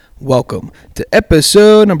Welcome to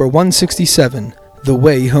episode number 167, The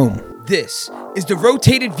Way Home. This is the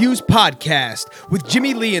Rotated Views podcast with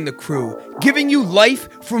Jimmy Lee and the crew, giving you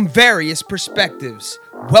life from various perspectives.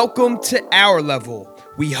 Welcome to our level.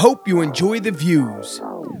 We hope you enjoy the views.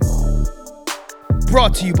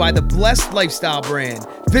 Brought to you by the Blessed Lifestyle brand.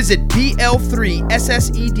 Visit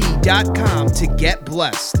BL3SSED.com to get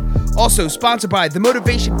blessed. Also sponsored by The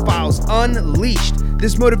Motivation Files Unleashed.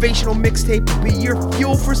 This motivational mixtape will be your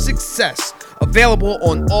fuel for success. Available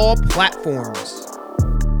on all platforms.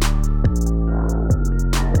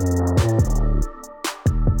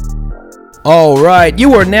 All right,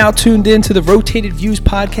 you are now tuned in to the Rotated Views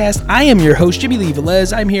podcast. I am your host, Jimmy Lee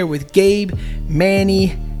Velez. I'm here with Gabe,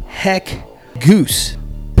 Manny, Heck, Goose,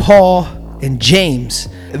 Paul, and James.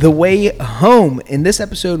 The Way Home. In this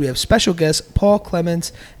episode, we have special guests Paul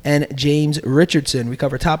Clements and James Richardson. We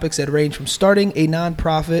cover topics that range from starting a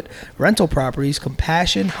nonprofit, rental properties,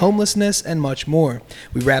 compassion, homelessness, and much more.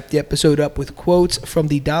 We wrap the episode up with quotes from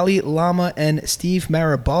the Dalai Lama and Steve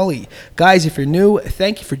Maraboli. Guys, if you're new,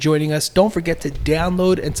 thank you for joining us. Don't forget to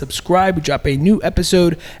download and subscribe. We drop a new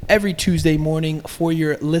episode every Tuesday morning for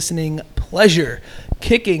your listening pleasure.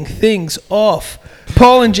 Kicking things off,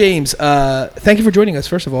 Paul and James, thank you for joining us,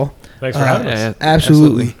 first of all. Thanks for having us.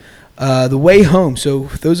 Absolutely. The Way Home. So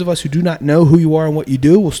for those of us who do not know who you are and what you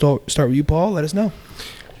do, we'll start with you, Paul. Let us know.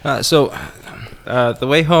 The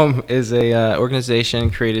Way Home is a organization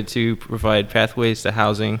created to provide pathways to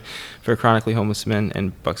housing for chronically homeless men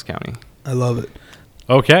in Bucks County. I love it.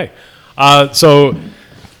 Okay.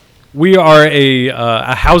 We are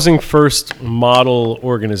a housing first model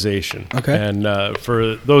organization. Okay. And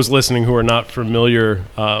for those listening who are not familiar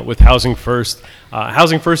with Housing First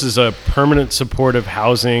is a permanent supportive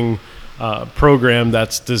housing program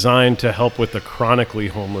that's designed to help with the chronically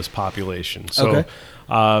homeless population. So,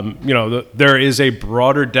 okay. There is a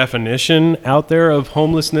broader definition out there of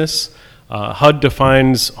homelessness. HUD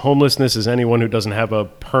defines homelessness as anyone who doesn't have a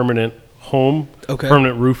permanent home,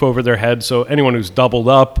 permanent roof over their head. So anyone who's doubled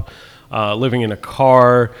up, living in a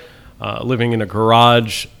car, living in a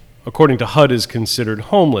garage, according to HUD, is considered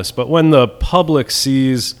homeless. But when the public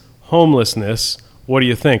sees homelessness, what do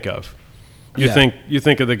you think of? You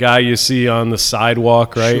think of the guy you see on the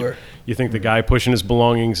sidewalk, right? Sure. You think the guy pushing his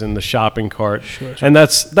belongings in the shopping cart. Sure. And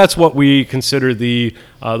that's what we consider the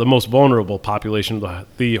most vulnerable population,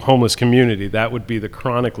 the homeless community. That would be the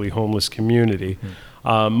chronically homeless community.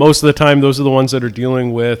 Most of the time, those are the ones that are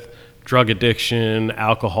dealing with drug addiction,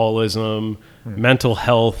 alcoholism, mental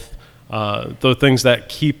health, the things that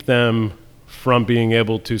keep them from being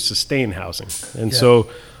able to sustain housing. And so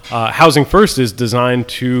Housing First is designed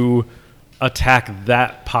to attack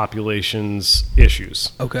that population's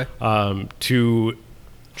issues. Okay. To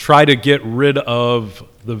try to get rid of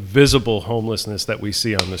the visible homelessness that we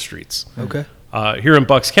see on the streets. Okay. Here in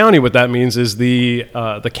Bucks County, what that means is the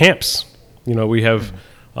camps. We have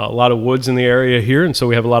a lot of woods in the area here, and so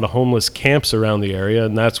we have a lot of homeless camps around the area,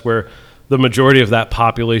 and that's where the majority of that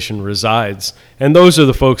population resides. And those are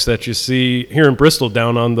the folks that you see here in Bristol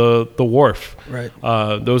down on the wharf. Right.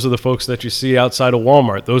 Those are the folks that you see outside of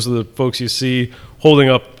Walmart. Those are the folks you see holding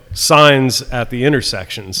up signs at the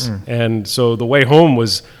intersections. And so The Way Home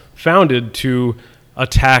was founded to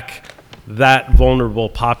attack that vulnerable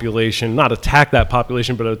population, not attack that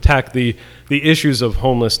population, but attack the issues of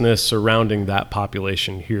homelessness surrounding that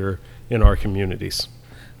population here in our communities.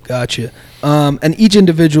 Gotcha. And each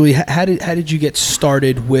individually, how did you get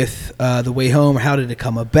started with The Way Home? How did it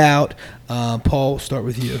come about? Paul, start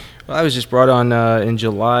with you. Well, I was just brought on in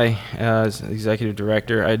July as executive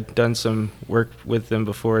director. I'd done some work with them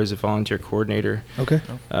before as a volunteer coordinator. Okay.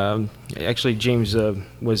 Actually, James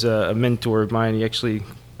was a mentor of mine. He actually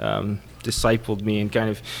discipled me, and kind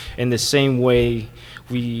of in the same way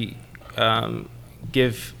we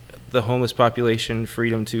give the homeless population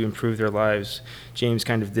freedom to improve their lives. James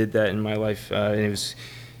kind of did that in my life, and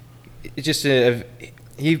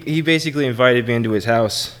he basically invited me into his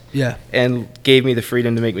house, and gave me the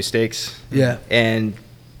freedom to make mistakes, and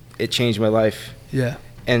it changed my life,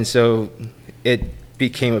 and so it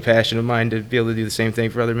became a passion of mine to be able to do the same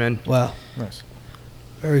thing for other men. Wow, nice,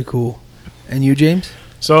 very cool. And you, James?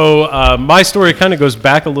 So my story kind of goes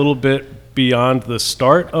back a little bit beyond the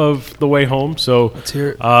start of The Way Home. So let's hear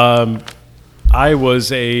it. I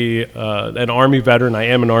was an Army veteran. I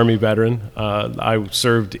am an Army veteran. I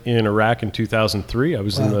served in Iraq in 2003. I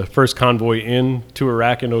was in the first convoy into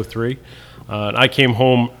Iraq in 2003. I came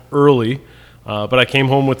home early, but I came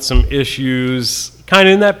home with some issues kind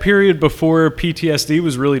of in that period before PTSD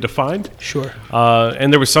was really defined. Sure.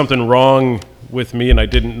 And there was something wrong with me, and I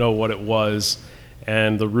didn't know what it was.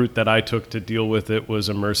 And the route that I took to deal with it was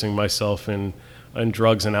immersing myself in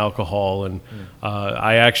drugs and alcohol. And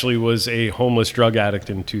I actually was a homeless drug addict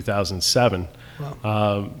in 2007.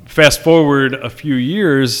 Wow. Fast forward a few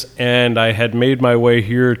years, and I had made my way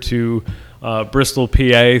here to Bristol,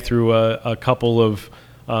 PA, through a couple of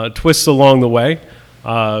twists along the way.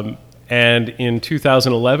 And in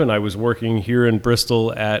 2011, I was working here in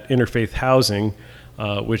Bristol at Interfaith Housing,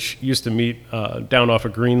 which used to meet down off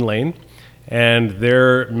of Green Lane. And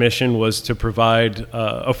their mission was to provide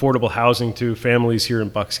affordable housing to families here in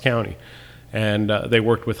Bucks County. And they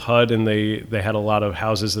worked with HUD, and they had a lot of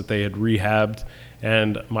houses that they had rehabbed.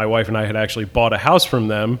 And my wife and I had actually bought a house from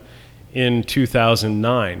them in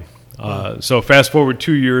 2009. So fast forward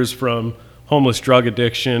 2 years from homeless drug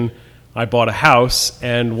addiction, I bought a house.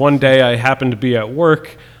 And one day I happened to be at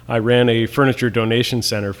work. I ran a furniture donation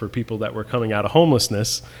center for people that were coming out of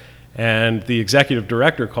homelessness. And the executive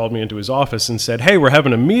director called me into his office and said, "Hey, we're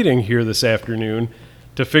having a meeting here this afternoon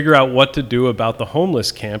to figure out what to do about the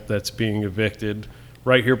homeless camp that's being evicted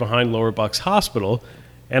right here behind Lower Bucks Hospital.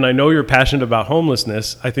 And I know you're passionate about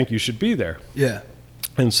homelessness. I think you should be there." Yeah.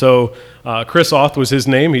 And so Chris Auth was his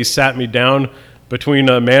name. He sat me down between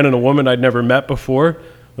a man and a woman I'd never met before.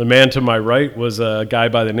 The man to my right was a guy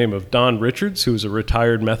by the name of Don Richards, who's a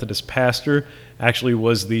retired Methodist pastor, actually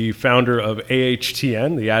was the founder of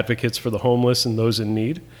AHTN, the Advocates for the Homeless and Those in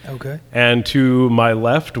Need. Okay. And to my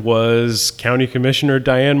left was County Commissioner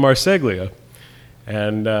Diane Marseglia.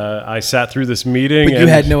 And I sat through this meeting. But you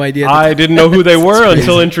had no idea. I didn't know who they were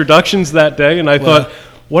until introductions that day. And I thought,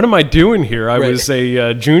 what am I doing here? I was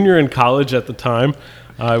a junior in college at the time.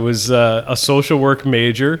 I was a social work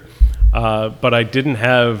major, but I didn't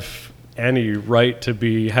have any right to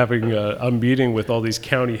be having a meeting with all these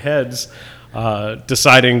county heads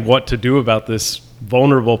deciding what to do about this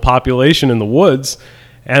vulnerable population in the woods.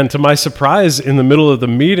 And to my surprise, in the middle of the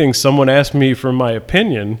meeting, someone asked me for my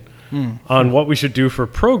opinion on what we should do for a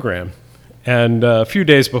program. And a few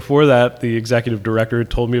days before that, the executive director had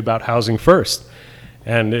told me about Housing First.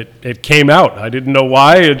 And it came out. I didn't know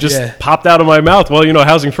why. It just popped out of my mouth. Well,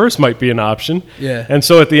 Housing First might be an option. Yeah. And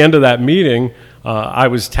so at the end of that meeting, I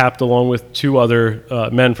was tapped along with two other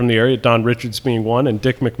men from the area, Don Richards being one, and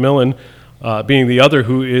Dick McMillan being the other,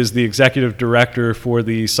 who is the executive director for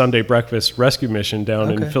the Sunday Breakfast Rescue Mission down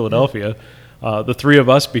in Philadelphia. The three of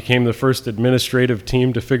us became the first administrative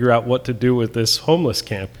team to figure out what to do with this homeless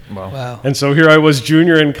camp. Wow. And so here I was,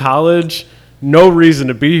 junior in college, no reason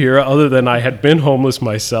to be here other than I had been homeless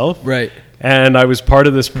myself. Right. And I was part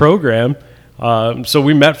of this program. So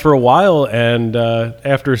we met for a while, and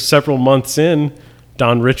after several months in,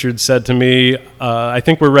 Don Richards said to me, I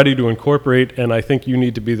think we're ready to incorporate, and I think you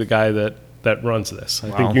need to be the guy that runs this.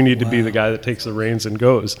 I think you need to be the guy that takes the reins and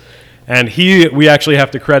goes. And we actually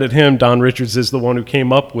have to credit him. Don Richards is the one who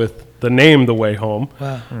came up with the name The Way Home.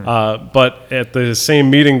 Wow. But at the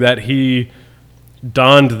same meeting that he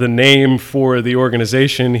donned the name for the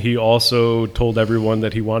organization, he also told everyone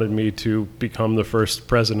that he wanted me to become the first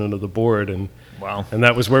president of the board. And and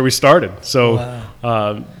that was where we started. So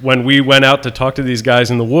when we went out to talk to these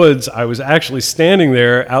guys in the woods, I was actually standing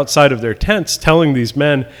there outside of their tents telling these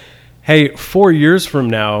men, hey, 4 years from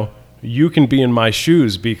now, you can be in my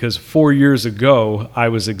shoes, because 4 years ago, I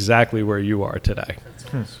was exactly where you are today.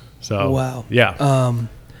 So, yeah.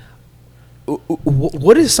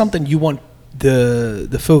 What is something you want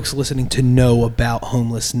the folks listening to know about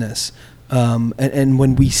homelessness? And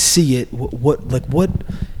when we see it,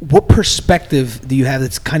 what perspective do you have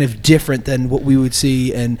that's kind of different than what we would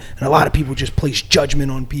see? And a lot of people just place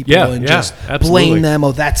judgment on people and just blame them.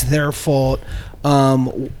 Oh, that's their fault.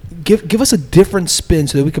 Give us a different spin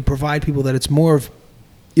so that we could provide people that it's more of,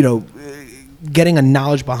 getting a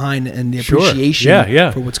knowledge behind and the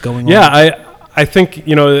appreciation for what's going on. Yeah, I think,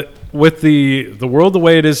 with the world the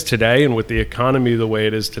way it is today and with the economy the way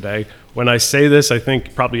it is today, when I say this, I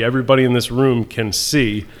think probably everybody in this room can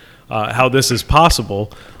see how this is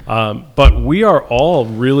possible. But we are all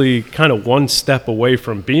really kind of one step away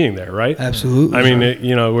from being there, right? Absolutely. I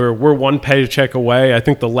mean, we're one paycheck away. I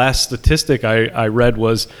think the last statistic I read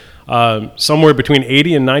was somewhere between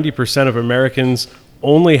 80 and 90% of Americans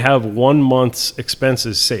only have 1 month's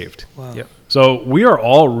expenses saved. Wow. Yep. So we are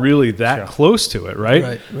all really that close to it,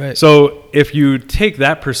 right? Right. So if you take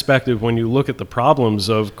that perspective when you look at the problems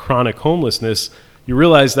of chronic homelessness, you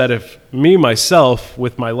realize that if myself,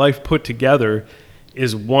 with my life put together,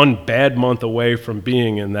 is 1 bad month away from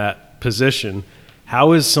being in that position,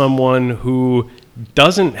 how is someone who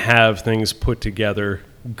doesn't have things put together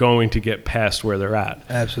going to get past where they're at?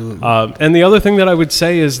 Absolutely. And the other thing that I would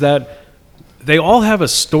say is that they all have a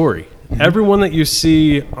story. Everyone that you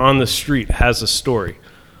see on the street has a story.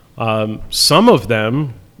 Some of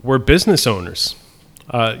them were business owners.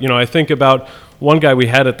 I think about one guy we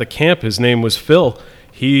had at the camp. His name was Phil.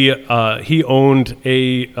 He owned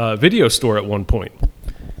a video store at one point.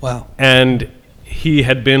 Wow. And he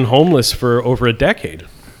had been homeless for over a decade.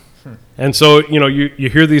 And so, you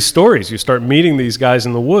hear these stories. You start meeting these guys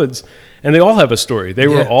in the woods, and they all have a story. They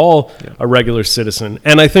were all a regular citizen.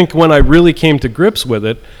 And I think when I really came to grips with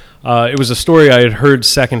it, it was a story I had heard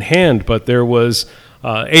secondhand, but there was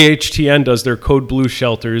AHTN does their Code Blue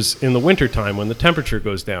shelters in the wintertime when the temperature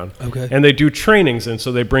goes down. Okay. And they do trainings, and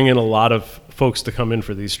so they bring in a lot of folks to come in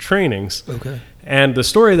for these trainings. Okay. And the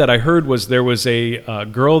story that I heard was there was a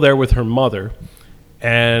girl there with her mother,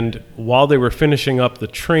 and while they were finishing up the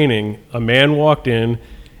training, a man walked in,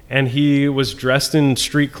 and he was dressed in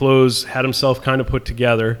street clothes, had himself kind of put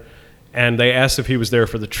together, and they asked if he was there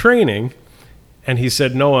for the training, and he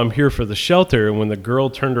said, "No, I'm here for the shelter." And when the girl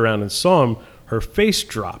turned around and saw him, her face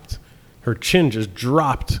dropped. Her chin just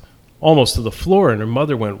dropped almost to the floor, and her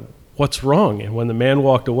mother went, "What's wrong?" And when the man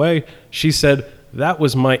walked away, she said, "That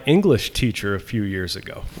was my English teacher a few years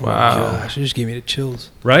ago." Wow. Gosh, it just gave me the chills.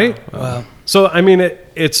 Right? Wow. So, I mean,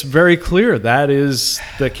 it's very clear that is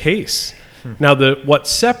the case. Now, what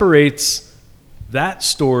separates that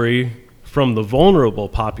story from the vulnerable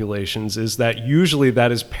populations is that usually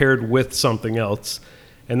that is paired with something else,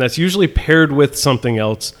 and that's usually paired with something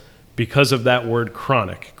else because of that word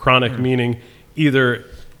chronic. Chronic meaning either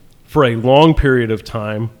for a long period of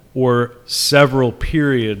time or several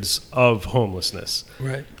periods of homelessness.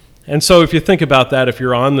 Right. And so if you think about that, if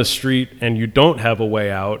you're on the street and you don't have a way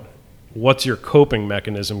out, what's your coping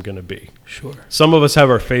mechanism going to be? Sure. Some of us have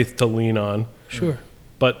our faith to lean on, Sure.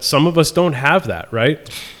 but some of us don't have that, right?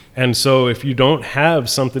 And so if you don't have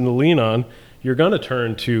something to lean on, you're going to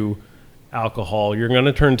turn to alcohol, you're going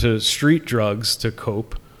to turn to street drugs to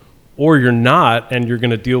cope, or you're not, and you're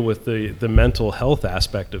going to deal with the mental health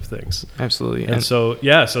aspect of things. Absolutely. And so,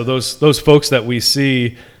 so those folks that we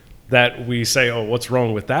see that we say, "Oh, what's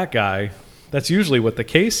wrong with that guy?" That's usually what the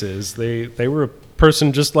case is. They were a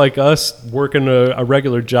person just like us, working a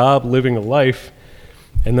regular job, living a life,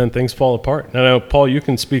 and then things fall apart. Now, Paul, you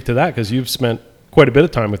can speak to that because you've spent quite a bit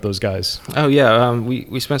of time with those guys. Oh, yeah.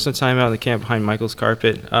 We spent some time out in the camp behind Michael's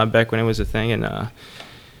carpet back when it was a thing. And,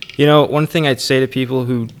 one thing I'd say to people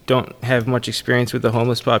who don't have much experience with the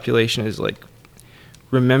homeless population is,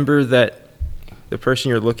 remember that the person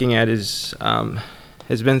you're looking at has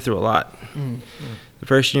been through a lot. Mm-hmm. The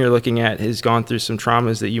person you're looking at has gone through some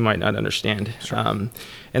traumas that you might not understand. Sure. And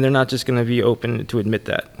they're not just going to be open to admit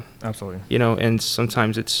that. Absolutely. And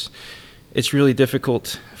sometimes it's really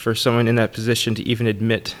difficult for someone in that position to even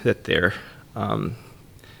admit that they're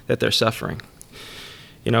suffering.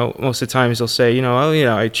 Most of the times they'll say,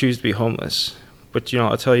 I choose to be homeless. But,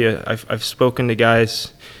 I'll tell you, I've spoken to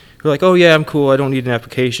guys who are like, "Oh, yeah, I'm cool. I don't need an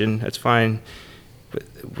application. That's fine.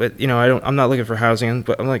 But I'm not looking for housing."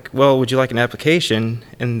 But I'm like, "Well, would you like an application?"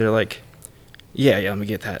 And they're like, yeah, let me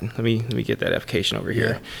get that. Let me get that application over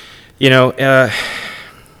here.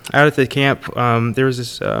 Out at the camp, there was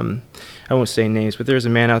this, I won't say names, but there was a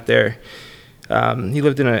man out there. He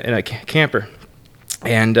lived in a camper,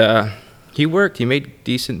 and he worked. He made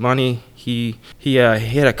decent money. He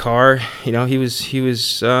had a car. He was.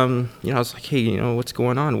 I was like, "Hey, what's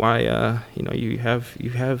going on? Why? You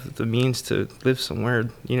have the means to live somewhere,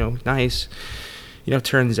 nice."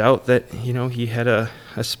 Turns out that he had a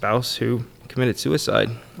spouse who committed suicide.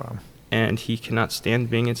 Wow. And he cannot stand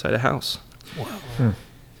being inside a house. Wow.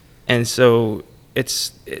 And so it's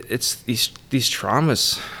these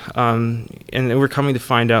traumas, and we're coming to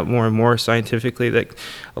find out more and more scientifically that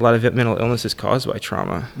a lot of mental illness is caused by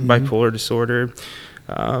trauma. Mm-hmm. Bipolar disorder,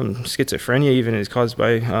 schizophrenia even is caused by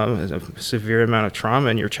a severe amount of trauma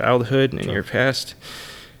in your childhood and in your past.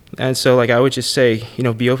 And so, I would just say,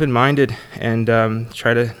 be open-minded and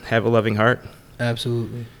try to have a loving heart.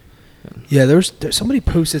 Absolutely. Yeah, there's somebody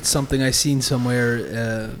posted something I seen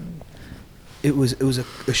somewhere. It was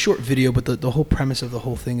a short video, but the whole premise of the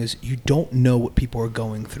whole thing is you don't know what people are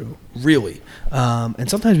going through, really. And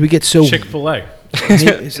sometimes we get so... Chick-fil-A.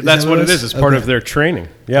 That's what it is. It's part of their training.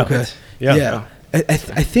 Yeah. Okay. Yeah.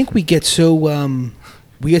 I think we get so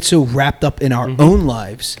wrapped up in our own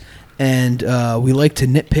lives, and we like to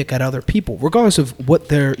nitpick at other people, regardless of what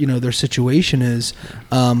their situation is.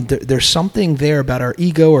 There's something there about our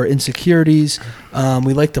ego or insecurities.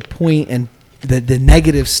 We like to point and the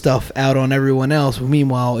negative stuff out on everyone else.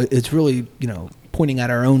 Meanwhile, it's really pointing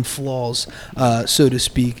at our own flaws, so to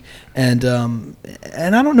speak. And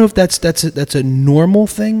I don't know if that's a normal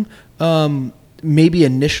thing. maybe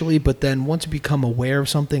initially, but then once you become aware of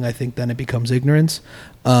something, I think then it becomes ignorance.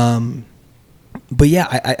 But yeah,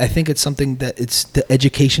 I think it's something that it's the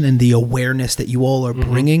education and the awareness that you all are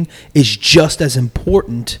bringing is just as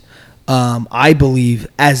important, I believe,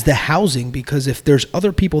 as the housing, because if there's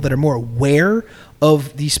other people that are more aware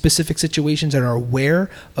of these specific situations and are aware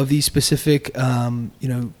of these specific,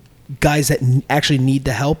 guys that actually need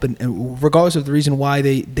the help, and regardless of the reason why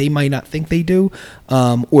they might not think they do,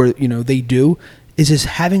 or they do, is just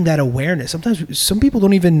having that awareness. Sometimes some people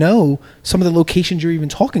don't even know some of the locations you're even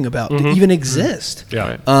talking about that even exist.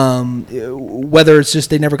 Yeah. Whether it's just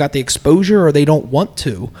they never got the exposure or they don't want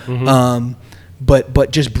to.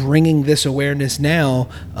 But just bringing this awareness now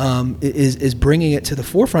is bringing it to the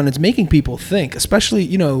forefront. It's making people think, especially,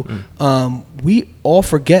 we all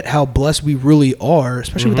forget how blessed we really are,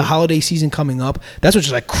 especially with the holiday season coming up. That's what's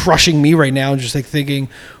just like crushing me right now. Just like thinking,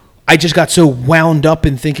 I just got so wound up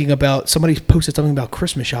in thinking about, somebody posted something about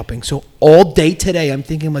Christmas shopping. So all day today, I'm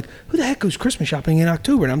thinking like, who the heck goes Christmas shopping in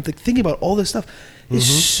October? And I'm thinking about all this stuff. It's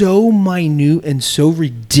so minute and so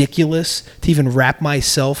ridiculous to even wrap my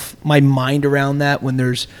mind around that when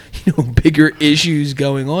there's, bigger issues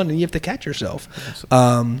going on, and you have to catch yourself.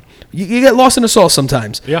 You get lost in the sauce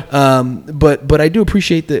sometimes. Yeah. But I do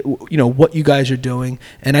appreciate that, what you guys are doing.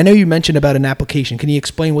 And I know you mentioned about an application. Can you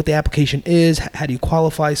explain what the application is? How do you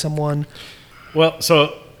qualify someone? Well,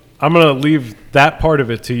 so I'm going to leave that part of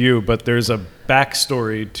it to you, but there's a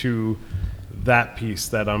backstory to that piece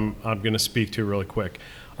that I'm going to speak to really quick.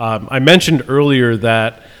 I mentioned earlier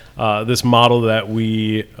that this model that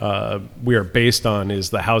we are based on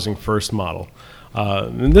is the Housing First model.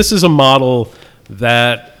 And this is a model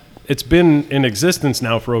that it's been in existence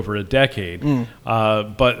now for over a decade.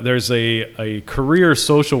 But there's a career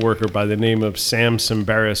social worker by the name of Sam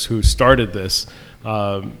Simbaris who started this.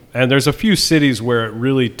 And there's a few cities where it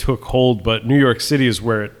really took hold, but New York City is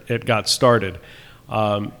where it got started.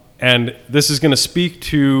 And this is going to speak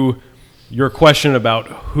to your question about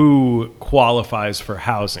who qualifies for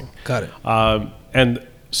housing. Got it. And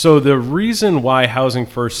so the reason why Housing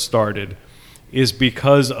First started is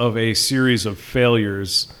because of a series of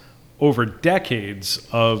failures over decades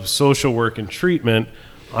of social work and treatment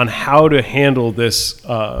on how to handle this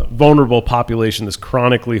vulnerable population, this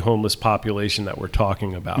chronically homeless population that we're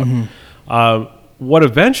talking about. What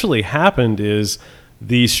eventually happened is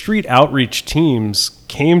the street outreach teams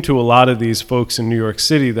came to a lot of these folks in New York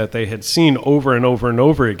City that they had seen over and over and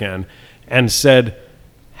over again and said,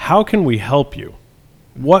 how can we help you?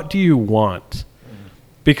 What do you want?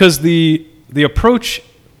 Because the approach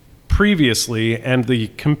previously and the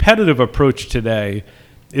competitive approach today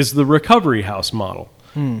is the recovery house model.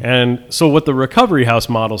 And so what the recovery house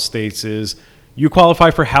model states is you qualify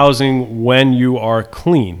for housing when you are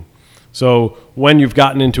clean. So when you've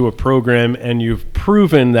gotten into a program and you've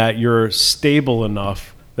proven that you're stable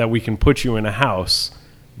enough that we can put you in a house,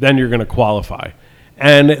 then you're going to qualify.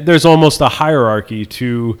 And there's almost a hierarchy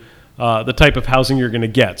to the type of housing you're going to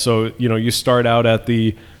get. So, you start out at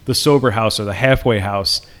the sober house or the halfway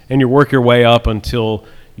house, and you work your way up until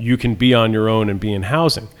you can be on your own and be in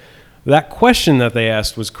housing. That question that they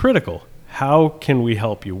asked was critical. How can we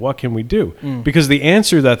help you? What can we do? Because the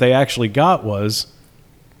answer that they actually got was,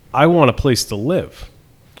 I want a place to live.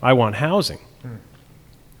 I want housing.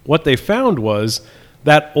 What they found was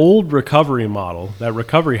that old recovery model, that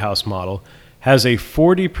recovery house model, has a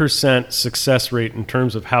 40% success rate in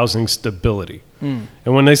terms of housing stability. And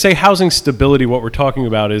when they say housing stability, what we're talking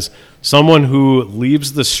about is someone who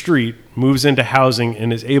leaves the street, moves into housing,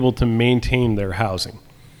 and is able to maintain their housing.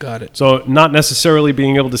 Got it. So not necessarily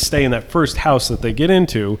being able to stay in that first house that they get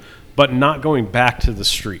into, but not going back to the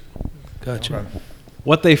street. Gotcha. Right.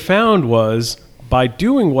 What they found was by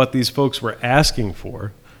doing what these folks were asking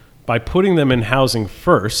for, by putting them in housing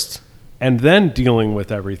first and then dealing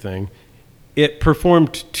with everything, it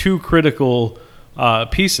performed two critical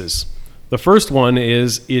pieces. The first one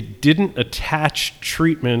is it didn't attach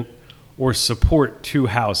treatment or support to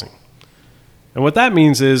housing. And what that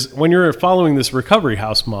means is when you're following this recovery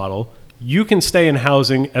house model, you can stay in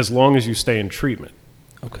housing as long as you stay in treatment.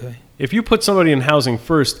 Okay. If you put somebody in housing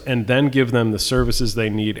first and then give them the services they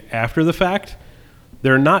need after the fact,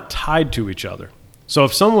 they're not tied to each other. So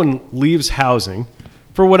if someone leaves housing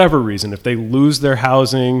for whatever reason, if they lose their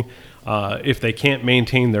housing, if they can't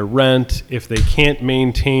maintain their rent, if they can't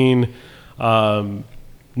maintain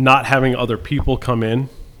not having other people come in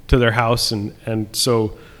to their house and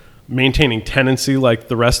so maintaining tenancy like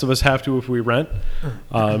the rest of us have to if we rent,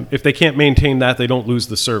 if they can't maintain that, they don't lose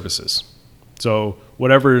the services. So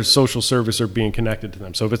whatever social service are being connected to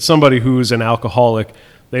them. So if it's somebody who's an alcoholic,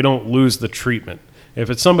 they don't lose the treatment. If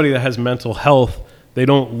it's somebody that has mental health, they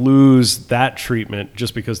don't lose that treatment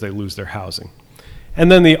just because they lose their housing.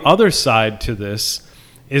 And then the other side to this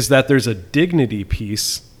is that there's a dignity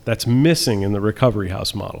piece that's missing in the recovery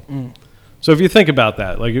house model. So if you think about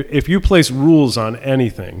that, like if you place rules on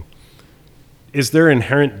anything, is there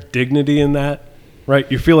inherent dignity in that? Right?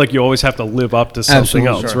 You feel like you always have to live up to something Absolutely.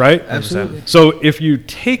 else, Sure. right? Absolutely. So if you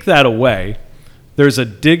take that away, there's a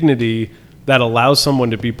dignity that allows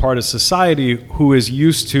someone to be part of society who is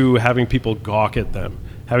used to having people gawk at them,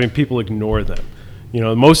 having people ignore them. You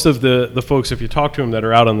know, most of the folks, if you talk to them that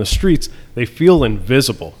are out on the streets, they feel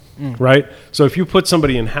invisible, right? So if you put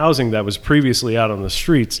somebody in housing that was previously out on the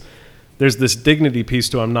streets, there's this dignity piece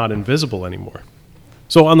to I'm not invisible anymore.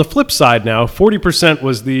 So on the flip side now, 40%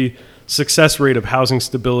 was the success rate of housing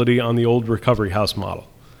stability on the old recovery house model.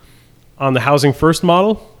 On the Housing First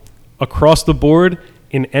model, across the board,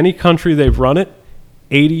 in any country they've run it,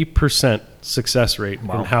 80% success rate in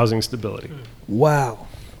housing stability. Wow.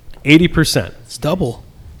 80%. It's double.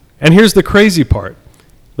 And here's the crazy part.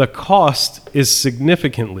 The cost is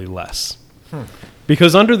significantly less.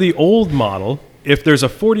 Because under the old model, if there's a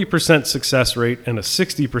 40% success rate and a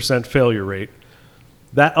 60% failure rate,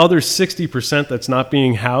 that other 60% that's not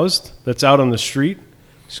being housed, that's out on the street,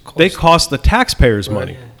 they cost the taxpayers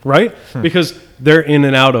money, right? Because they're in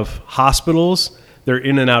and out of hospitals, they're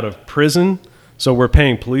in and out of prison. So we're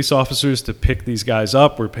paying police officers to pick these guys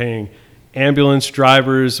up. We're paying ambulance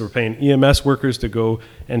drivers, we're paying EMS workers to go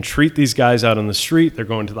and treat these guys out on the street. They're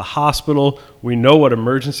going to the hospital. We know what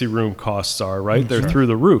emergency room costs are, right? They're through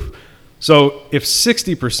the roof. So if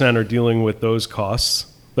 60% are dealing with those costs,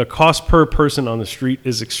 the cost per person on the street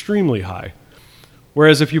is extremely high.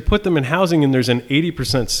 Whereas if you put them in housing and there's an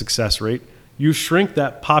 80% success rate, you shrink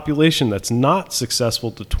that population that's not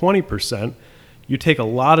successful to 20%. You take a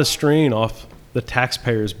lot of strain off the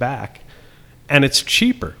taxpayer's back, and it's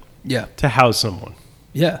cheaper to house someone.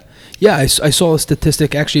 Yeah. I saw a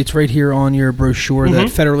statistic. Actually, it's right here on your brochure that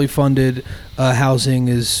federally funded housing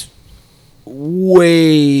is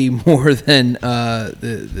way more than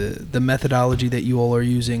the methodology that you all are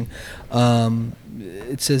using.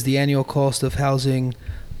 It says the annual cost of housing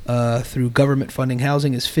through government funding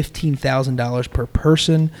housing is $15,000 per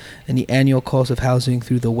person, and the annual cost of housing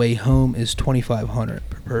through the Way Home is $2,500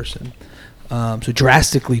 per person. So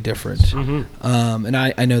drastically different. And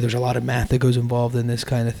I know there's a lot of math that goes involved in this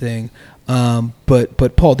kind of thing.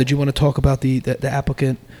 But Paul, did you want to talk about the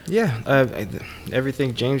applicant? Yeah,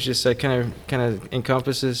 everything James just said kind of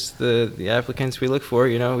encompasses the applicants we look for.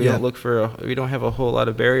 You know, we don't look for we don't have a whole lot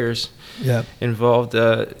of barriers involved.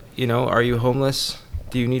 You know, are you homeless?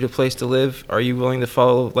 Do you need a place to live? Are you willing to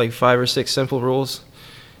follow like 5 or 6 simple rules?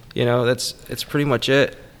 You know, that's pretty much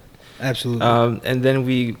it. Absolutely. And then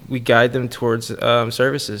we guide them towards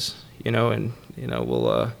services. You know, and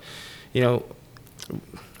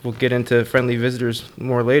we'll get into friendly visitors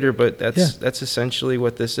more later, but that's essentially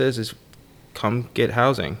what this is come get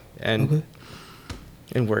housing and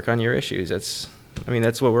work on your issues. That's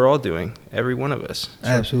what we're all doing, every one of us.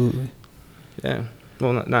 Sure. Absolutely. Yeah.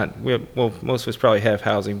 Well, most of us probably have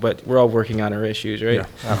housing, but we're all working on our issues, right? Yeah,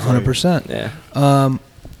 100%. Yeah. All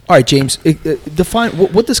right, James, define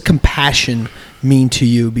what does compassion mean to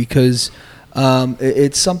you? Because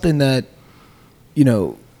it's something that, you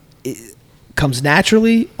know, it comes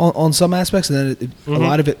naturally on some aspects, and then a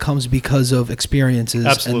lot of it comes because of experiences.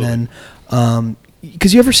 Absolutely. And then,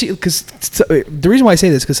 because you ever see, because the reason why I say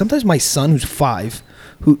this, because sometimes my son, who's 5,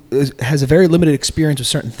 who has a very limited experience with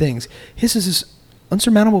certain things, his is this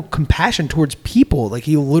unsurmountable compassion towards people. Like,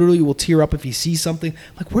 he literally will tear up if he sees something.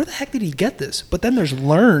 Like, where the heck did he get this? But then there's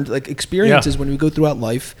learned experiences when we go throughout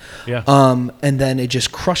life. Yeah. And then it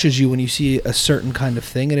just crushes you when you see a certain kind of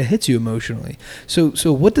thing, and it hits you emotionally. So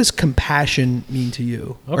what does compassion mean to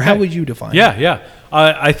you, or how would you define it? Yeah.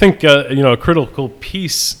 I think a critical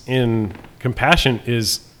piece in compassion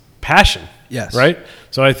is passion. Yes. Right.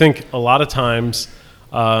 So I think a lot of times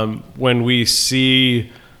when we see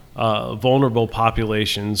vulnerable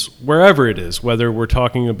populations, wherever it is, whether we're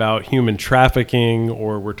talking about human trafficking,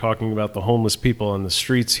 or we're talking about the homeless people on the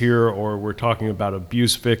streets here, or we're talking about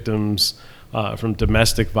abuse victims from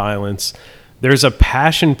domestic violence, there's a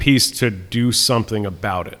passion piece to do something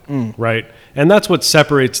about it, right? And that's what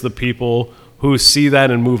separates the people who see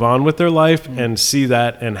that and move on with their life, and see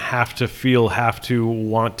that and have to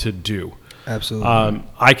want to do. Absolutely.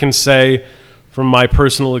 I can say from my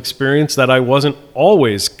personal experience that I wasn't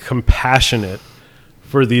always compassionate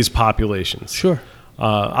for these populations. Sure.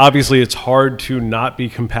 Obviously, it's hard to not be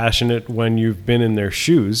compassionate when you've been in their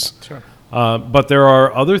shoes. Sure. But there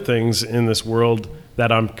are other things in this world that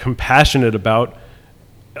I'm compassionate about,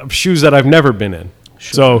 shoes that I've never been in.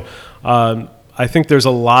 So I think there's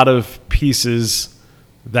a lot of pieces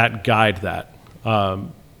that guide that.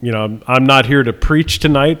 I'm not here to preach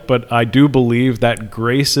tonight, but I do believe that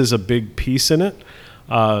grace is a big piece in it.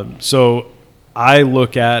 So I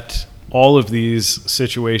look at all of these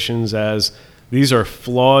situations as these are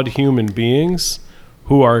flawed human beings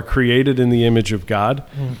who are created in the image of God,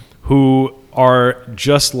 who are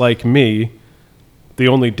just like me. The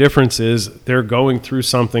only difference is they're going through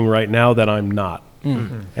something right now that I'm not.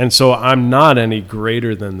 And so I'm not any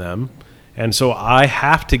greater than them. And so I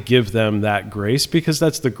have to give them that grace because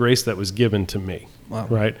that's the grace that was given to me. Wow.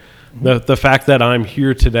 Right? The fact that I'm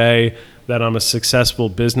here today, that I'm a successful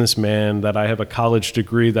businessman, that I have a college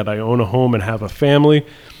degree, that I own a home and have a family.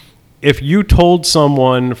 If you told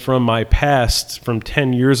someone from my past, from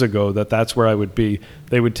 10 years ago, that that's where I would be,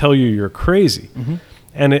 they would tell you you're crazy.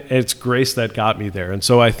 And it's grace that got me there. And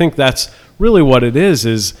so I think that's really what it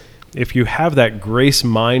is if you have that grace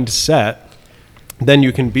mindset, then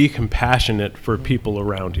you can be compassionate for people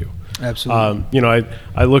around you. Absolutely.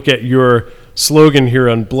 I look at your slogan here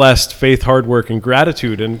on Blessed, Faith, Hard Work, and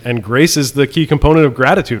Gratitude, and grace is the key component of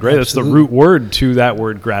gratitude, right? Absolutely. That's the root word to that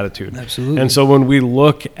word, gratitude. Absolutely. And so when we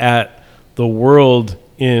look at the world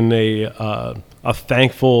in a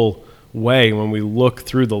thankful way, when we look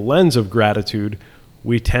through the lens of gratitude,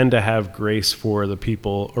 we tend to have grace for the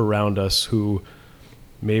people around us who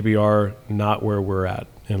maybe are not where we're at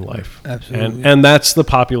in life. Absolutely. And that's the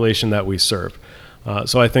population that we serve.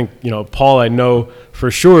 So I think, Paul, I know for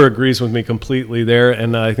sure agrees with me completely there.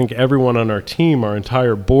 And I think everyone on our team, our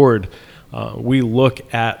entire board, we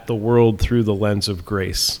look at the world through the lens of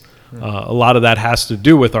grace. A lot of that has to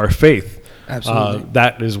do with our faith. Absolutely.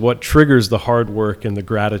 That is what triggers the hard work and the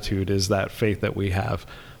gratitude, is that faith that we have.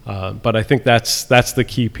 But I think that's the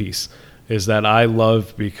key piece, is that I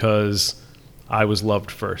love because I was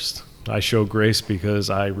loved first. I show grace because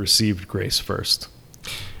I received grace first.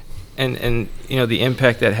 And the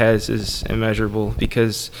impact that has is immeasurable,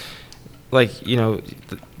 because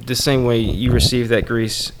the same way you receive that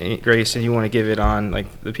grace and you want to give it on,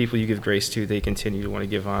 like the people you give grace to, they continue to want to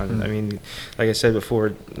give on. I mean, like I said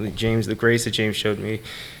before, the grace that James showed me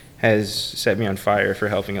has set me on fire for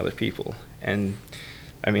helping other people. And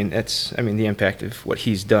the impact of what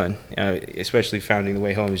he's done, especially founding the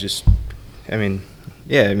Way Home, is just,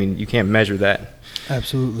 you can't measure that.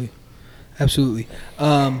 Absolutely.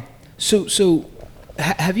 So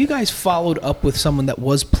have you guys followed up with someone that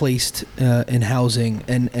was placed in housing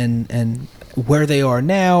and where they are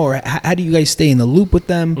now, or how do you guys stay in the loop with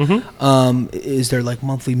them? Is there like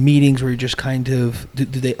monthly meetings where you're just kind of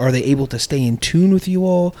are they able to stay in tune with you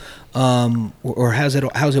all, or how's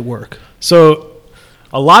it work? So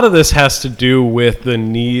a lot of this has to do with the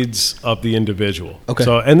needs of the individual. Okay.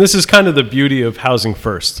 So, and this is kind of the beauty of Housing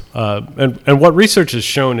First. And what research has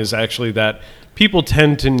shown is actually that people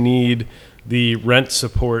tend to need the rent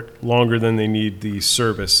support longer than they need the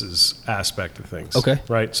services aspect of things. Okay.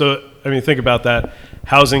 Right. So, think about that.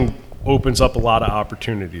 Housing opens up a lot of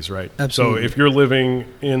opportunities, right? Absolutely. So if you're living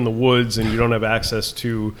in the woods and you don't have access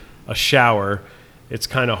to a shower, it's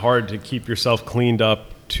kind of hard to keep yourself cleaned up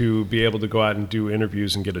to be able to go out and do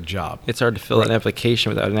interviews and get a job. It's hard to fill out an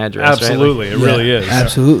application without an address. Absolutely. Right? It really is.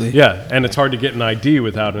 Absolutely. Yeah. And it's hard to get an ID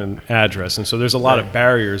without an address. And so there's a lot of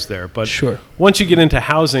barriers there. But Sure. Once you get into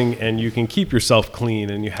housing and you can keep yourself clean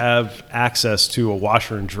and you have access to a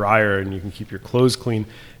washer and dryer and you can keep your clothes clean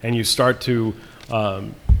and you start to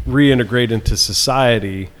reintegrate into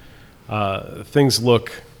society, things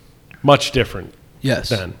look much different. Yes.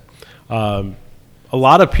 Then. A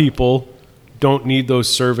lot of people don't need those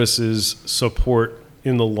services support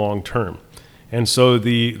in the long term. And so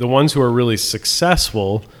the ones who are really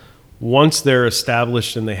successful, once they're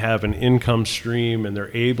established and they have an income stream and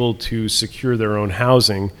they're able to secure their own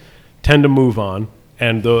housing, tend to move on.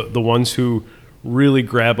 And the ones who really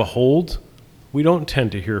grab a hold, we don't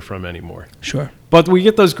tend to hear from anymore. Sure. But we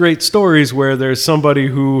get those great stories where there's somebody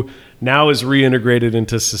who now is reintegrated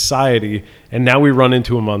into society, and now we run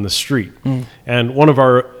into him on the street. And one of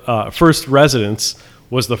our first residents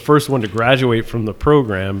was the first one to graduate from the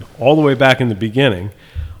program all the way back in the beginning.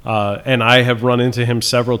 And I have run into him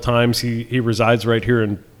several times. He resides right here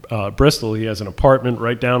in Bristol. He has an apartment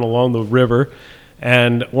right down along the river.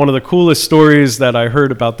 And one of the coolest stories that I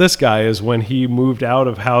heard about this guy is when he moved out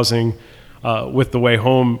of housing with the Way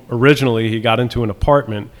Home originally, he got into an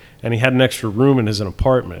apartment and he had an extra room in his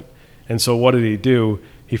apartment. And so what did he do?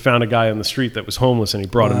 He found a guy on the street that was homeless and he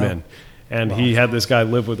brought him in. And he had this guy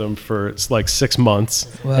live with him for 6 months.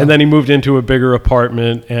 And then he moved into a bigger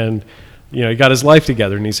apartment. And he got his life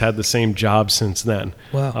together, and he's had the same job since then.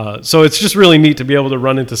 Wow. So it's just really neat to be able to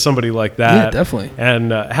run into somebody like that. Yeah, definitely.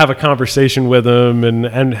 And have a conversation with him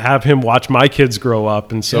and have him watch my kids grow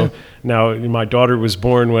up. And so now my daughter was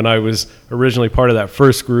born when I was originally part of that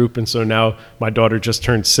first group. And so now my daughter just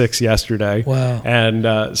turned 6 yesterday. Wow.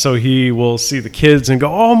 And so he will see the kids and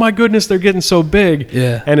go, oh, my goodness, they're getting so big.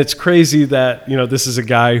 Yeah. And it's crazy that, this is a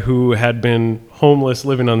guy who had been homeless,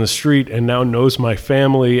 living on the street, and now knows my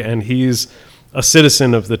family, and he's a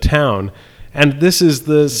citizen of the town. And this is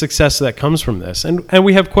the success that comes from this. And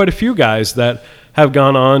we have quite a few guys that have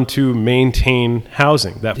gone on to maintain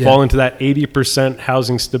housing, that fall into that 80%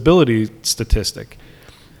 housing stability statistic.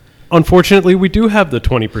 Unfortunately, we do have the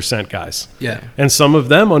 20% guys. Yeah. And some of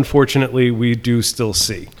them, unfortunately, we do still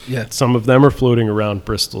see. Yeah. Some of them are floating around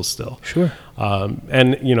Bristol still. Sure.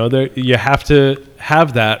 And, you have to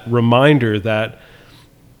have that reminder that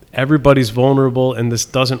everybody's vulnerable and this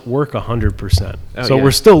doesn't work 100%. So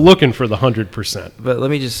we're still looking for the 100%. But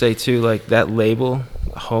let me just say, too, like that label,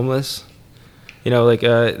 homeless, the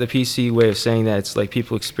PC way of saying that, it's like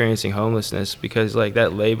people experiencing homelessness, because like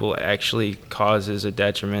that label actually causes a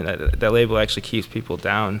detriment. That label actually keeps people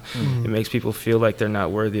down. Mm-hmm. It makes people feel like they're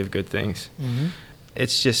not worthy of good things. Mm-hmm.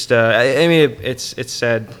 It's just, it's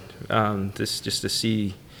sad just to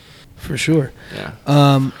see. For sure.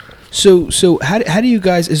 Yeah. So how do you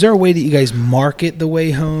guys, is there a way that you guys market the way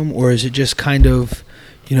home, or is it just kind of,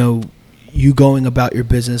 you going about your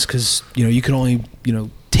business because, you can only,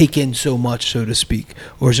 take in so much, so to speak?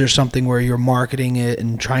 Or is there something where you're marketing it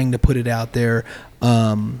and trying to put it out there,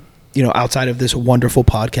 outside of this wonderful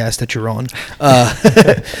podcast that you're on?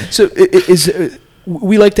 So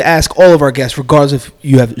we like to ask all of our guests, regardless if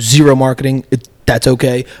you have zero marketing, that's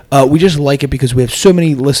okay. We just like it because we have so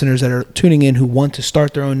many listeners that are tuning in who want to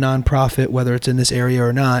start their own nonprofit, whether it's in this area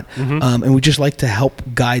or not. Mm-hmm. And we just like to help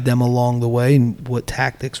guide them along the way and what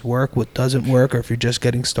tactics work, what doesn't work, or if you're just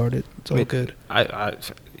getting started. It's all good.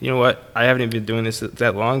 You know what? I haven't been doing this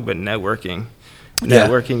that long, but networking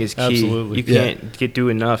is key. Absolutely. You can't do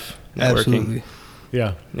enough networking. Absolutely.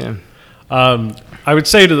 Yeah. Yeah. I would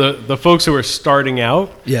say to the folks who are starting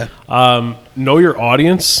out, know your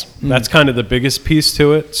audience. That's kind of the biggest piece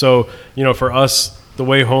to it. So, for us, The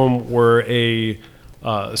Way Home, we're a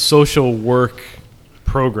social work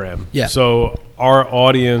program. Yeah. So our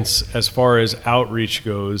audience, as far as outreach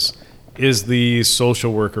goes, is the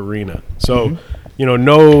social work arena. So,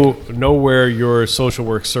 know where your social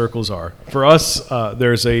work circles are. For us,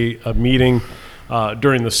 there's a meeting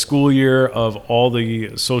during the school year of all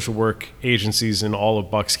the social work agencies in all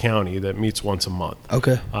of Bucks County that meets once a month.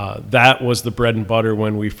 Okay. That was the bread and butter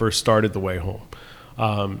when we first started The Way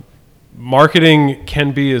Home. Marketing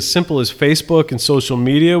can be as simple as Facebook and social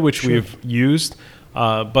media, which we've used,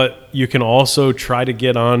 but you can also try to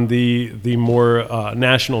get on the more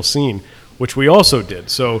national scene, which we also did.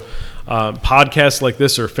 So podcasts like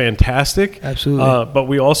this are fantastic. Absolutely. But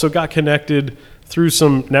we also got connected through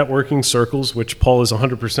some networking circles, which Paul is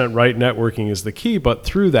 100% right. Networking is the key. But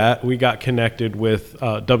through that, we got connected with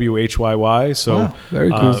WHYY. So,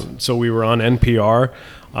 very cool. So we were on NPR.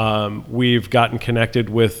 We've gotten connected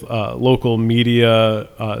with local media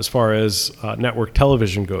as far as network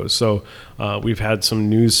television goes. So we've had some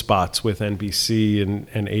news spots with NBC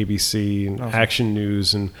and ABC and Action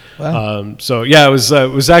News. And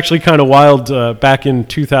it was actually kind of wild back in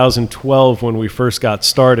 2012 when we first got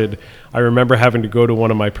started. I remember having to go to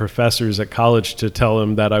one of my professors at college to tell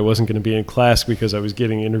him that I wasn't going to be in class because I was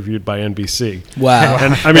getting interviewed by NBC. Wow.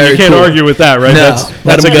 And I mean, you can't argue with that, right? No,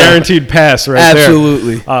 that's a guaranteed pass right there.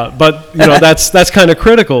 Absolutely. But that's kind of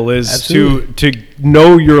critical, is to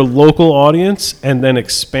know your local audience and then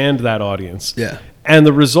expand that audience. Yeah. And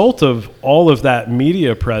the result of all of that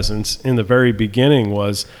media presence in the very beginning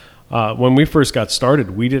was when we first got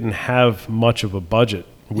started, we didn't have much of a budget.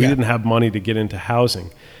 We didn't have money to get into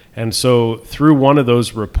housing. And so through one of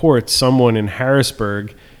those reports, someone in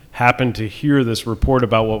Harrisburg happened to hear this report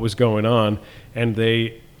about what was going on, and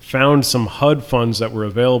they found some HUD funds that were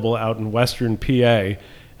available out in western PA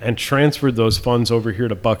and transferred those funds over here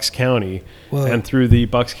to Bucks County. Whoa. And through the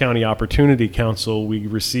Bucks County Opportunity Council, we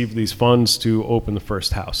received these funds to open the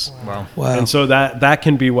first house. Wow. And so that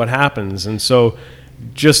can be what happens. And so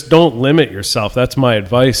just don't limit yourself. That's my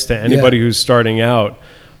advice to anybody who's starting out.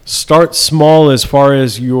 Start small as far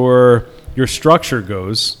as your structure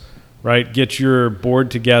goes, right? Get your board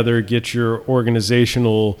together, get your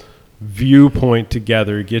organizational viewpoint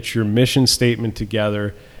together, get your mission statement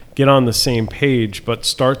together, get on the same page, but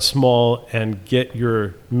start small and get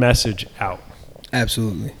your message out.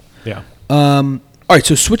 Absolutely. Yeah. All right,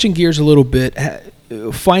 so switching gears a little bit,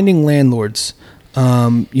 finding landlords.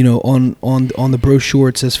 On the brochure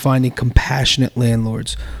it says finding compassionate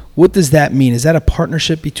landlords. What does that mean? Is that a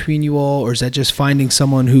partnership between you all, or is that just finding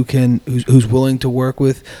someone who's willing to work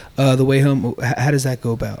with the Way Home? How does that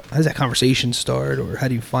go about? How does that conversation start, or how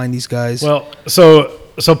do you find these guys? Well,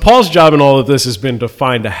 so Paul's job in all of this has been to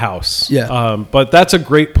find a house. Yeah. But that's a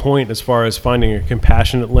great point as far as finding a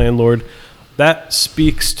compassionate landlord. That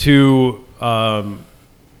speaks to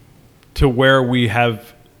where we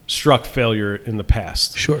have struck failure in the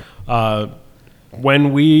past. Sure.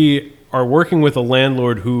 When we are working with a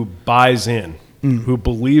landlord who buys in, who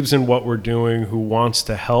believes in what we're doing, who wants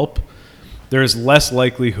to help, there's less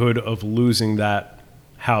likelihood of losing that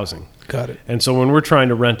housing. Got it. And so when we're trying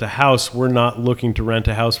to rent a house, we're not looking to rent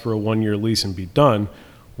a house for a 1-year lease and be done.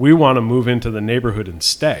 We want to move into the neighborhood and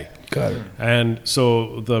stay. Got it. And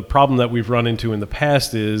so the problem that we've run into in the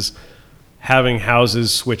past is having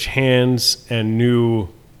houses switch hands and new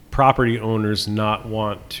property owners not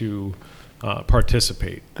want to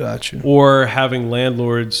participate. Gotcha. Or having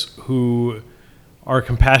landlords who are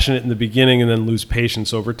compassionate in the beginning and then lose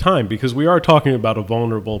patience over time, because we are talking about a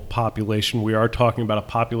vulnerable population. We are talking about a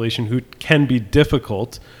population who can be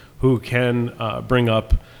difficult, who can bring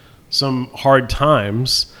up some hard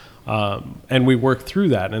times, and we work through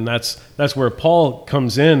that. And that's where Paul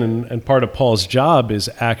comes in, and part of Paul's job is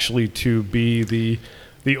actually to be the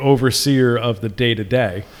overseer of the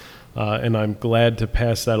day-to-day. And I'm glad to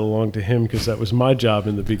pass that along to him, because that was my job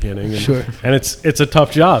in the beginning. And, Sure. And it's a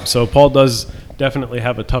tough job. So Paul does definitely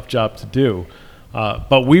have a tough job to do.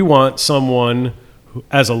 But we want someone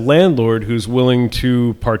as a landlord who's willing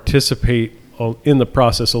to participate in the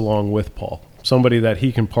process along with Paul, somebody that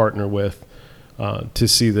he can partner with to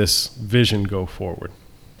see this vision go forward.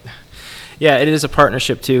 Yeah, it is a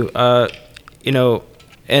partnership too. And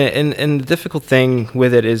the difficult thing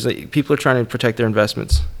with it is that people are trying to protect their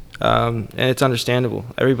investments. And it's understandable.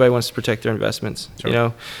 Everybody wants to protect their investments,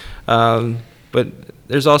 Sure. But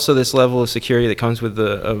there's also this level of security that comes with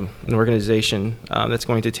an organization that's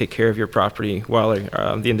going to take care of your property while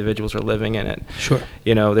the individuals are living in it. Sure.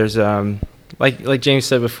 There's like James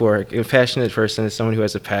said before, a compassionate person is someone who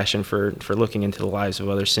has a passion for looking into the lives of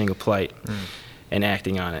others, seeing a plight, and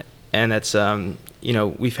acting on it. And that's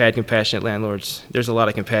we've had compassionate landlords. There's a lot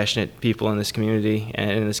of compassionate people in this community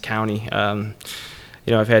and in this county.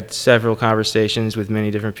 I've had several conversations with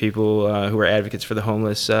many different people who are advocates for the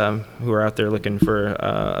homeless, who are out there looking for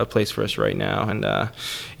a place for us right now. And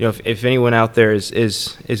if anyone out there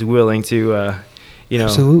is willing to,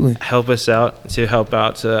 Absolutely. help us out, to help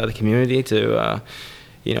out the community, to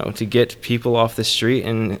get people off the street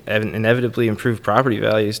and inevitably improve property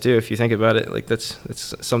values too. If you think about it, like that's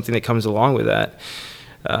something that comes along with that.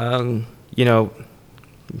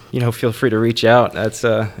 Feel free to reach out. That's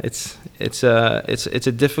it's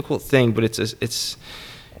a difficult thing, but it's a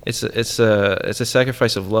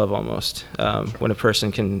sacrifice of love almost, when a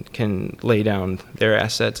person can lay down their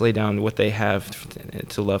assets, lay down what they have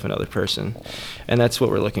to love another person, and that's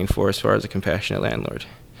what we're looking for as far as a compassionate landlord.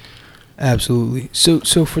 Absolutely.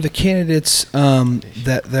 So for the candidates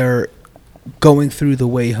that they're going through the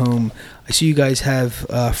Way Home, I see you guys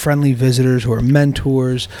have friendly visitors who are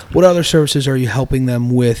mentors. What other services are you helping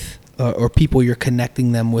them with, or people you're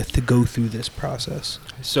connecting them with to go through this process?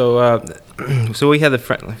 So we have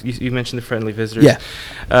you mentioned the friendly visitors. Yeah.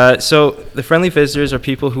 So the friendly visitors are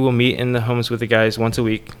people who will meet in the homes with the guys once a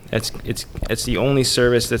week. It's the only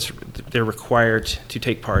service they're required to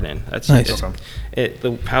take part in. That's nice.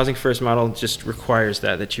 The Housing First model just requires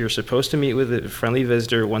that you're supposed to meet with a friendly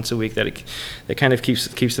visitor once a week. That kind of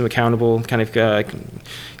keeps them accountable. Kind of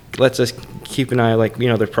lets us keep an eye,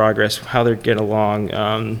 their progress, how they're getting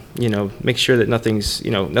along. Make sure that nothing is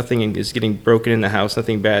getting broken in the house,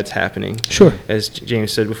 nothing bad's happening. Sure. As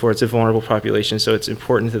James said before, it's a vulnerable population, so it's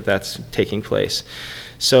important that that's taking place.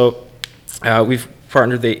 So we've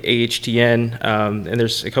partnered the AHTN, and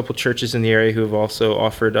there's a couple churches in the area who have also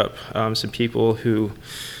offered up some people who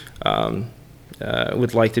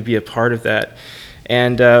would like to be a part of that.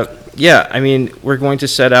 And we're going to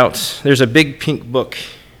set out. There's a big pink book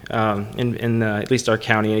in at least our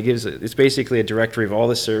county, and it's basically a directory of all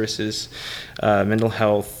the services, mental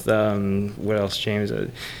health. What else, James?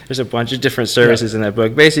 There's a bunch of different services in that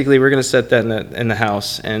book. Basically, we're going to set that in the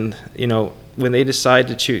house, and when they decide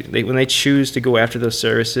to choose, when they choose to go after those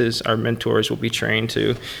services, our mentors will be trained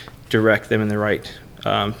to direct them in the right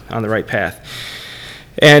on the right path.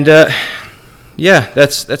 And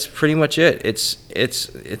that's pretty much it. It's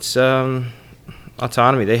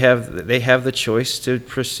autonomy. They have the choice to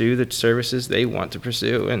pursue the services they want to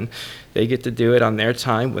pursue, and they get to do it on their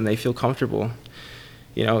time when they feel comfortable.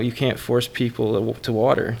 you can't force people to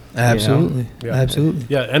water. Absolutely. Yeah. Absolutely.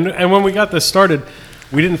 Yeah, and when we got this started,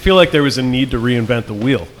 we didn't feel like there was a need to reinvent the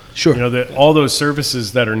wheel. Sure. That all those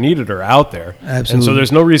services that are needed are out there. Absolutely. And so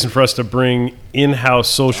there's no reason for us to bring in-house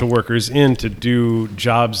social workers in to do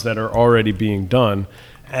jobs that are already being done.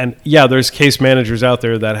 And yeah, there's case managers out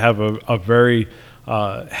there that have a very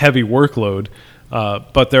heavy workload,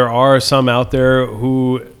 but there are some out there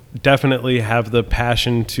who definitely have the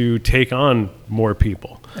passion to take on more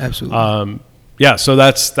people. Absolutely. So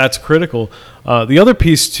that's critical. The other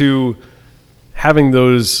piece to having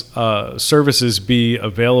those services be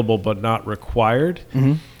available but not required.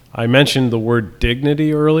 Mm-hmm. I mentioned the word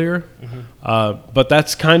dignity earlier, but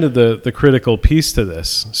that's kind of the critical piece to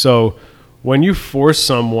this. So when you force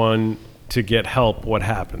someone to get help, what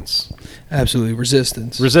happens? Absolutely.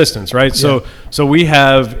 Resistance, right? Yeah. So we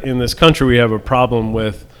have, in this country, we have a problem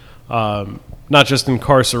with not just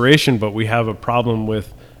incarceration, but we have a problem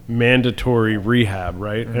with mandatory rehab,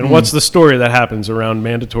 right? And what's the story that happens around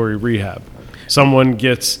mandatory rehab? Someone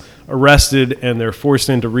gets arrested and they're forced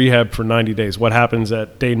into rehab for 90 days. What happens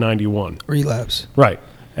at day 91? Relapse. Right.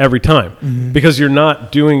 Every time. Because you're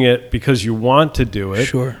not doing it because you want to do it.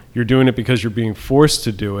 Sure. You're doing it because you're being forced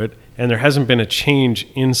to do it, and there hasn't been a change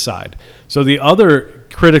inside. So the other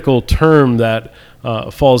critical term that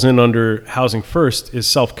falls in under Housing First is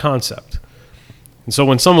self-concept. And so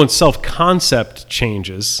when someone's self-concept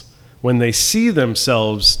changes, when they see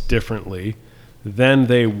themselves differently, then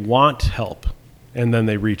they want help, and then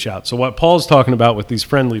they reach out. So what Paul's talking about with these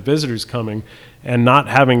friendly visitors coming and not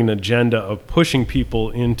having an agenda of pushing people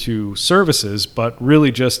into services, but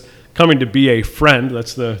really just coming to be a friend,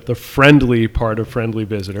 that's the friendly part of friendly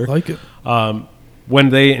visitor. I like it. When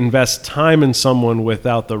they invest time in someone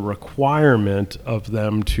without the requirement of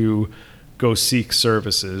them to go seek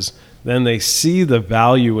services, then they see the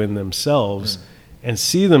value in themselves and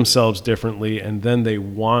see themselves differently, and then they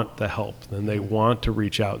want the help. Then they want to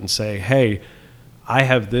reach out and say, hey, I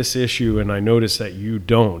have this issue and I notice that you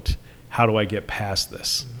don't. How do I get past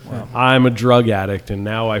this? Wow. I'm a drug addict and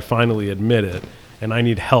now I finally admit it and I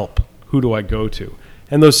need help. Who do I go to?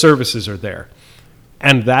 And those services are there.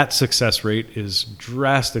 And that success rate is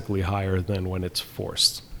drastically higher than when it's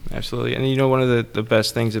forced. Absolutely. And one of the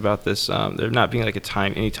best things about this, there not being like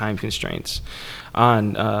any time constraints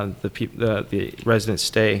on the residents'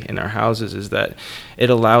 stay in our houses, is that it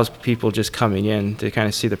allows people just coming in to kind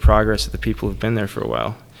of see the progress of the people who've been there for a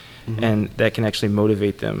while, and that can actually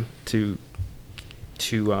motivate them to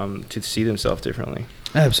see themselves differently.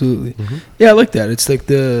 Absolutely. Yeah, I like that. It's like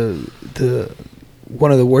the one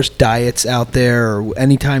of the worst diets out there, or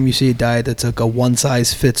anytime you see a diet that's like a one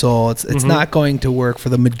size fits all, it's not going to work for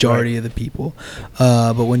the majority of the people.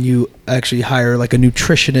 But when you actually hire like a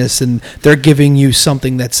nutritionist and they're giving you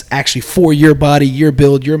something that's actually for your body, your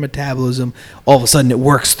build, your metabolism, all of a sudden it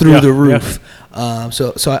works through the roof.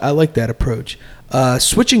 So I like that approach.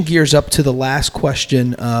 Switching gears up to the last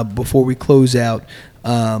question before we close out.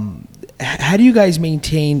 How do you guys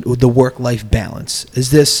maintain the work-life balance?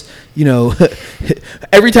 Is this,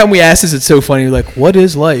 every time we ask this, it's so funny. Like, what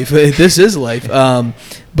is life? This is life.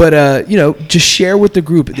 But just share with the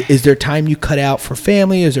group. Is there time you cut out for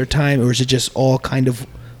family? Is there time, or is it just all kind of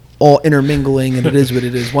all intermingling and it is what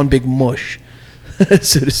it is, one big mush,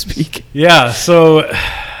 so to speak? Yeah. So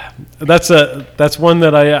that's one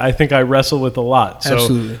that I think I wrestle with a lot. So,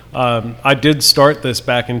 absolutely. I did start this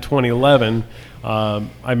back in 2011.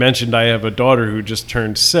 I mentioned I have a daughter who just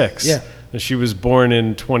turned 6. Yeah. And she was born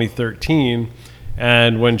in 2013.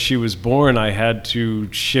 And when she was born, I had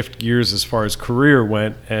to shift gears as far as career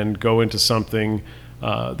went and go into something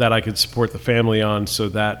that I could support the family on so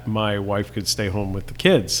that my wife could stay home with the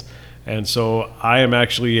kids. And so I am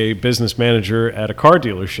actually a business manager at a car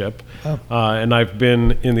dealership. And I've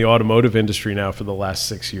been in the automotive industry now for the last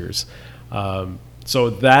 6 years. So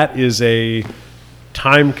that is a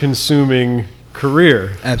time-consuming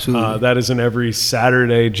career. Absolutely. That is an every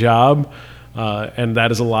Saturday job, and that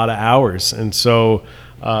is a lot of hours. And so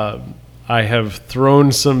I have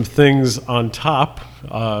thrown some things on top.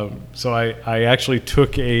 So I actually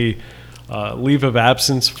took a leave of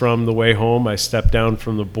absence from the way home. I stepped down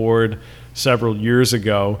from the board several years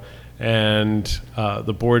ago, and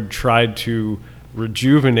the board tried to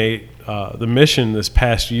rejuvenate the mission this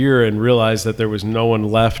past year and realized that there was no one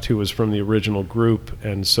left who was from the original group.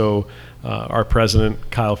 And so our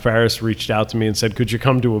president, Kyle Farris, reached out to me and said, could you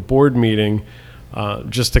come to a board meeting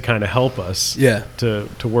just to kind of help us to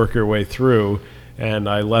work your way through? And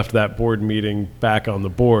I left that board meeting back on the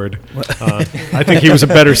board. I think he was a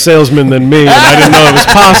better salesman than me, and I didn't know it was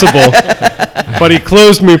possible. but he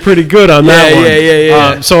closed me pretty good on that one.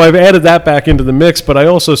 Yeah. So I've added that back into the mix, but I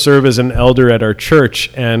also serve as an elder at our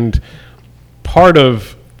church, and part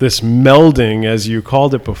of this melding, as you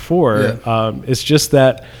called it before, it's just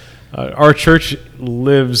that our church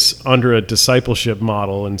lives under a discipleship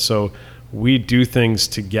model, and so we do things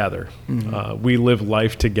together. We live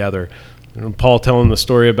life together. Paul telling the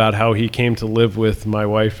story about how he came to live with my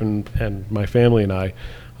wife and my family and I,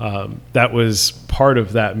 that was part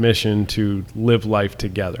of that mission, to live life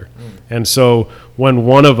together. And so when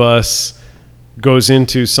one of us goes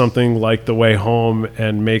into something like the Way Home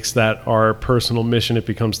and makes that our personal mission, it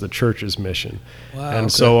becomes the church's mission.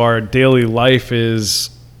 So our daily life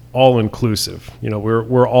is all inclusive.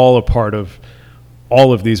 We're all a part of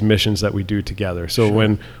all of these missions that we do together. So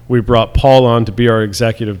when we brought Paul on to be our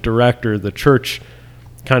executive director, the church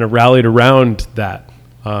kind of rallied around that.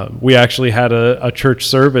 We actually had a church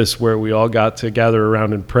service where we all got to gather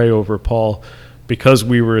around and pray over Paul, because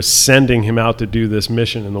we were sending him out to do this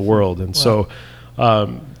mission in the world. And so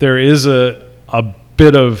there is a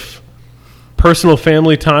bit of personal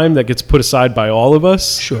family time that gets put aside by all of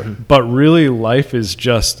us. But really, life is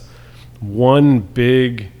just one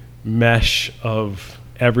big mesh of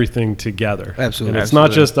everything together. Absolutely. And it's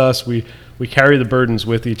not just us. We carry the burdens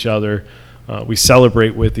with each other. We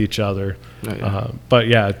celebrate with each other. But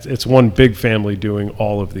yeah, it's one big family doing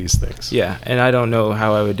all of these things. Yeah, and I don't know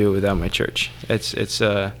how I would do it without my church.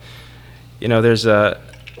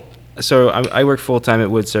 So I work full time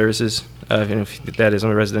at Wood Services. That is,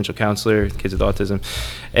 I'm a residential counselor, kids with autism,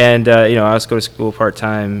 and I also go to school part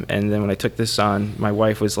time. And then when I took this on, my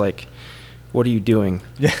wife was like, "What are you doing?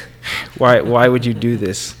 Yeah, why would you do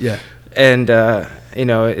this?" Yeah, and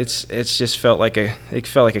it's just felt like a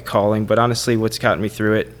calling. But honestly, what's gotten me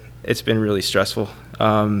through it's been really stressful.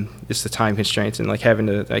 It's the time constraints and having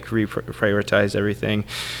to reprioritize everything.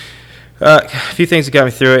 A few things that got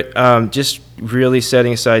me through it. Just really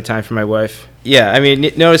setting aside time for my wife. Yeah, I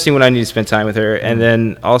mean, noticing when I need to spend time with her, and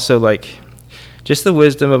then also just the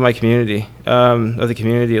wisdom of my community, of the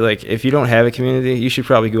community. If you don't have a community, you should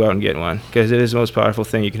probably go out and get one, because it is the most powerful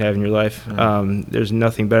thing you can have in your life. There's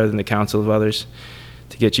nothing better than the counsel of others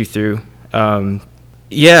to get you through. And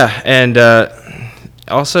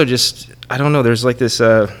also just, I don't know, there's this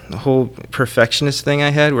whole perfectionist thing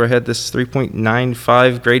I had, where I had this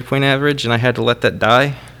 3.95 grade point average, and I had to let that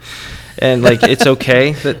die. And it's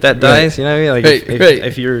okay that dies, you know what I mean?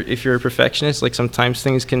 If you're a perfectionist, sometimes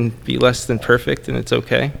things can be less than perfect, and it's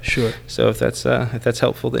okay. Sure. So if that's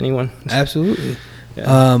helpful to anyone. Absolutely.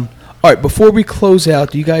 Yeah. All right, before we close out,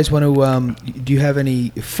 do you guys want to, do you have any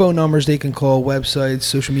phone numbers they can call, websites,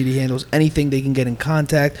 social media handles, anything they can get in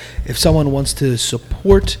contact? If someone wants to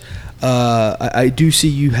support, I do see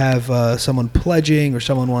you have someone pledging or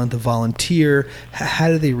someone wanting to volunteer. How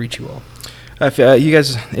do they reach you all? If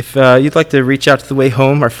you'd like to reach out to the Way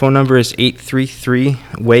Home, our phone number is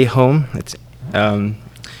 833-WAY-HOME. It's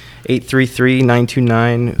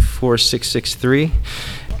 833-929-4663.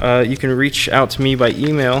 You can reach out to me by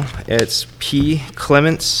email. It's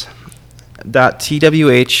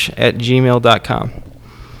pclements.twh@gmail.com.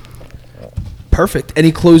 Perfect.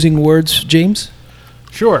 Any closing words, James?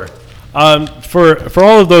 Sure. For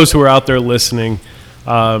all of those who are out there listening,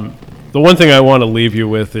 the one thing I want to leave you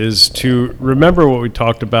with is to remember what we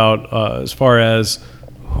talked about as far as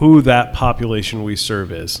who that population we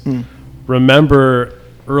serve is. Remember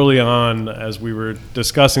early on, as we were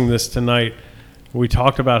discussing this tonight, we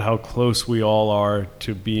talked about how close we all are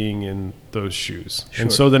to being in those shoes. Sure.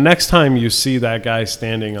 And so the next time you see that guy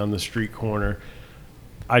standing on the street corner,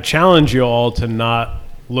 I challenge you all to not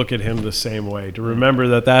look at him the same way, to remember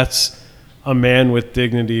that that's a man with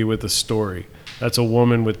dignity with a story. That's a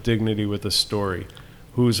woman with dignity with a story,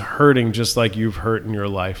 who's hurting just like you've hurt in your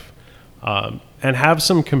life. And have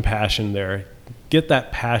some compassion there. Get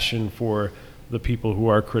that passion for the people who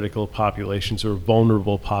are critical populations or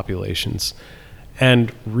vulnerable populations,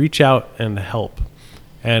 and reach out and help.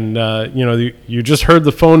 And, you just heard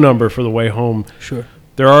the phone number for the Way Home. Sure.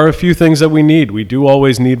 There are a few things that we need. We do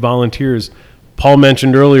always need volunteers. Paul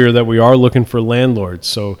mentioned earlier that we are looking for landlords.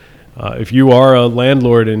 So if you are a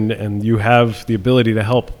landlord and you have the ability to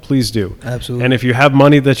help, please do. Absolutely. And if you have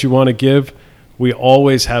money that you want to give, we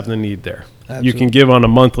always have the need there. Absolutely. You can give on a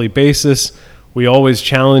monthly basis. We always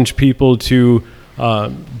challenge people to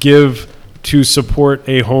give to support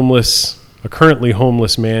a currently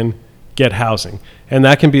homeless man get housing. And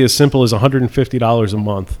that can be as simple as $150 a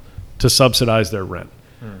month to subsidize their rent.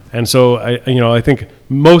 And so I think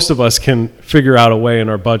most of us can figure out a way in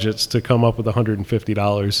our budgets to come up with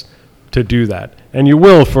 $150 to do that. And you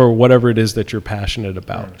will for whatever it is that you're passionate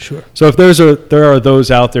about. Sure. So if there are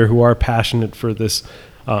those out there who are passionate for this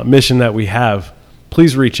mission that we have,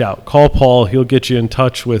 please reach out. Call Paul. He'll get you in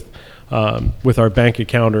touch with our bank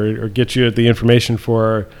account or get you the information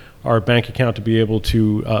for our bank account to be able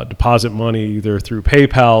to deposit money either through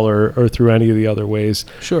PayPal or through any of the other ways.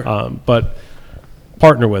 Sure. But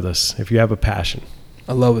partner with us if you have a passion.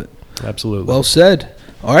 I love it. Absolutely. Well said.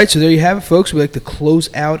 All right, so there you have it, folks. We'd like to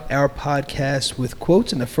close out our podcast with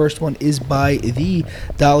quotes, and the first one is by the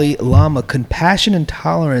Dalai Lama. Compassion and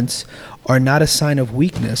tolerance are not a sign of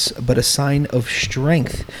weakness, but a sign of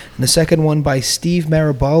strength. And the second one by Steve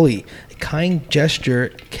Maraboli. A kind gesture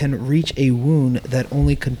can reach a wound that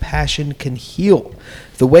only compassion can heal.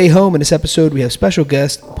 The way home in this episode, we have special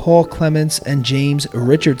guests Paul Clements and James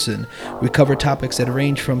Richardson. We cover topics that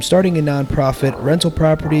range from starting a nonprofit, rental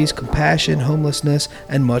properties, compassion, homelessness,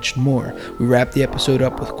 and much more. We wrap the episode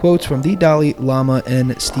up with quotes from the Dalai Lama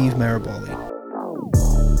and Steve Maraboli.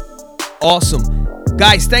 Awesome.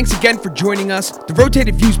 Guys, thanks again for joining us. The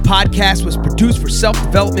Rotated Views podcast was produced for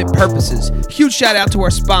self-development purposes. Huge shout out to our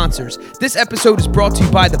sponsors. This episode is brought to you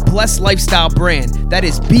by the Blessed Lifestyle brand. That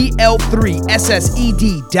is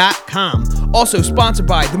BL3SSED.com. Also sponsored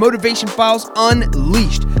by The Motivation Files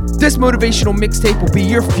Unleashed. This motivational mixtape will be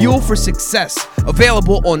your fuel for success.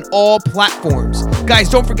 Available on all platforms. Guys,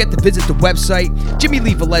 don't forget to visit the website,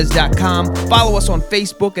 JimmyLeeVelez.com. Follow us on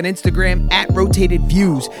Facebook and Instagram at Rotated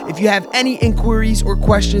Views. If you have any inquiries or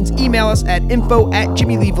questions, email us at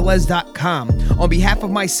info@JimmyLeeVelez.com. On behalf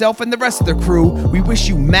of myself and the rest of the crew, we wish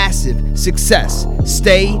you massive success.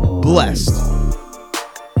 Stay blessed.